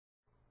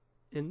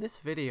In this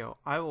video,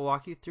 I will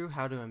walk you through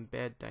how to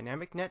embed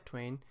dynamic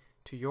TWAIN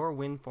to your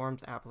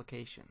WinForms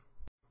application.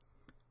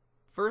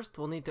 First,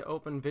 we'll need to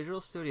open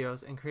Visual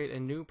Studios and create a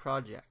new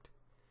project.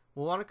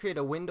 We'll want to create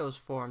a Windows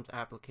Forms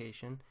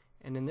application,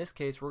 and in this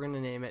case, we're going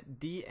to name it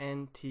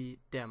DNT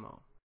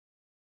Demo.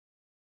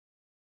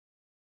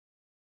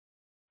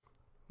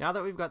 Now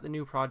that we've got the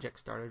new project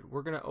started,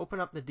 we're going to open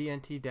up the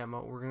DNT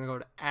Demo, we're going to go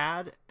to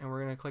Add, and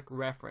we're going to click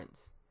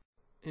Reference.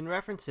 In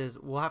References,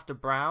 we'll have to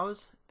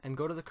browse and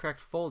go to the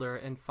correct folder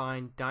and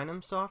find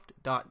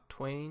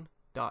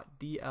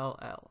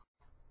dynamsoft.twain.dll.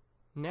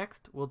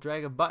 Next, we'll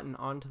drag a button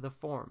onto the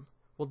form.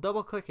 We'll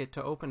double-click it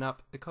to open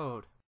up the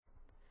code.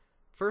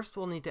 First,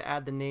 we'll need to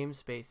add the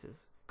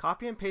namespaces.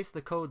 Copy and paste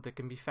the code that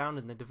can be found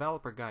in the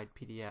Developer Guide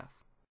PDF.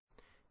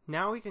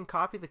 Now we can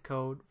copy the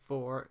code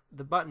for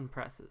the button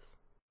presses.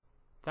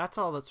 That's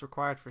all that's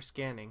required for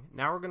scanning.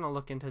 Now we're going to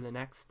look into the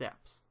next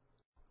steps.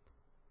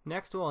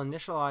 Next, we'll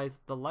initialize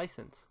the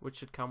license, which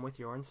should come with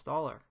your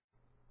installer.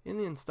 In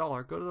the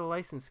installer, go to the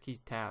License Keys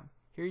tab.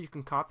 Here you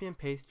can copy and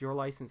paste your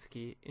license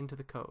key into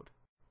the code.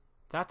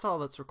 That's all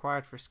that's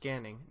required for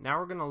scanning. Now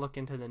we're going to look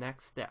into the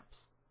next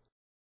steps.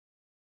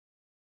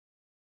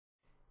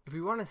 If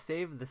we want to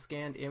save the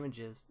scanned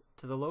images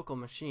to the local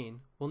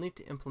machine, we'll need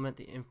to implement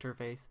the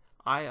interface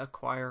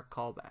iAcquire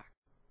callback.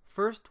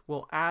 First,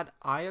 we'll add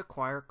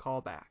iAcquire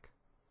callback.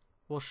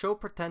 We'll show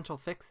potential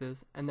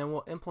fixes, and then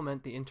we'll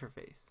implement the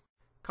interface.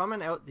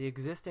 Comment out the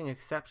existing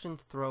exception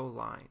throw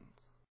lines.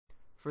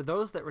 For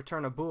those that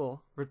return a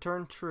bool,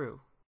 return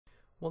true.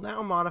 We'll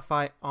now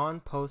modify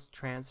onPost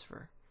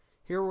transfer.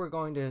 Here we're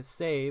going to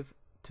save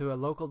to a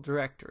local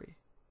directory.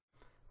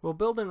 We'll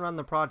build and run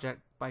the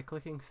project by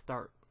clicking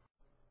Start.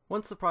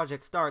 Once the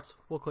project starts,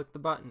 we'll click the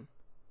button.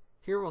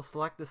 Here we'll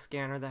select the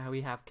scanner that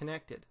we have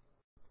connected.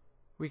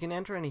 We can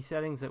enter any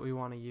settings that we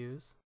want to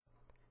use,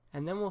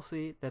 and then we'll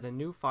see that a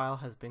new file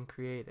has been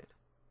created.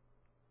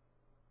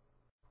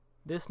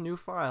 This new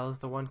file is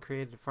the one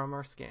created from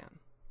our scan.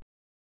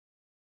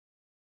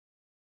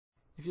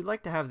 If you'd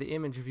like to have the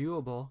image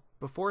viewable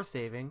before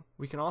saving,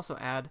 we can also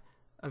add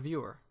a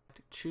viewer.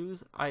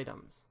 Choose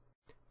Items.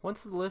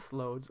 Once the list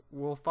loads,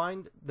 we'll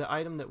find the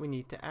item that we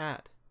need to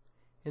add.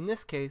 In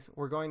this case,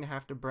 we're going to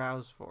have to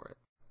browse for it.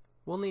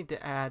 We'll need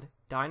to add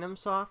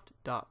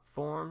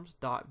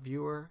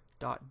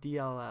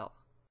dynamsoft.forms.viewer.dll.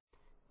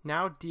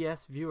 Now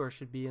DS Viewer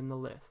should be in the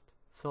list.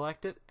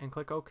 Select it and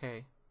click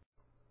OK.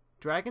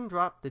 Drag and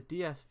drop the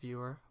DS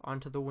Viewer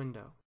onto the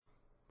window.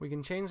 We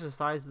can change the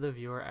size of the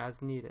viewer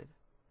as needed.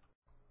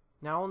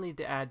 Now we'll need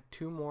to add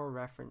two more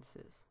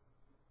references.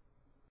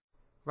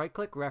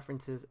 Right-click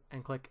References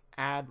and click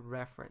Add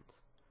Reference.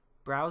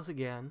 Browse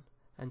again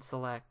and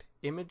select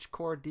Image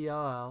Core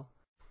DLL.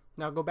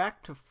 Now go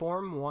back to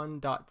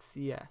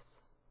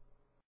form1.cs.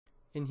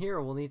 In here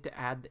we'll need to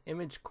add the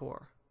image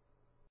core.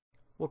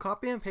 We'll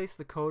copy and paste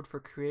the code for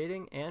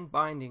creating and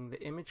binding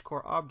the image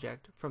core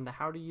object from the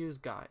How to Use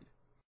guide,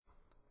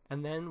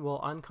 and then we'll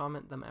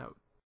uncomment them out.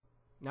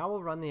 Now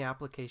we'll run the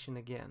application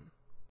again.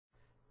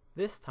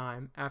 This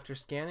time, after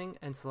scanning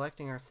and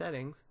selecting our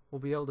settings,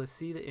 we'll be able to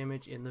see the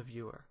image in the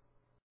viewer.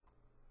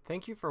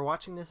 Thank you for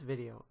watching this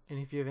video, and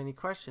if you have any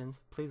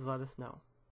questions, please let us know.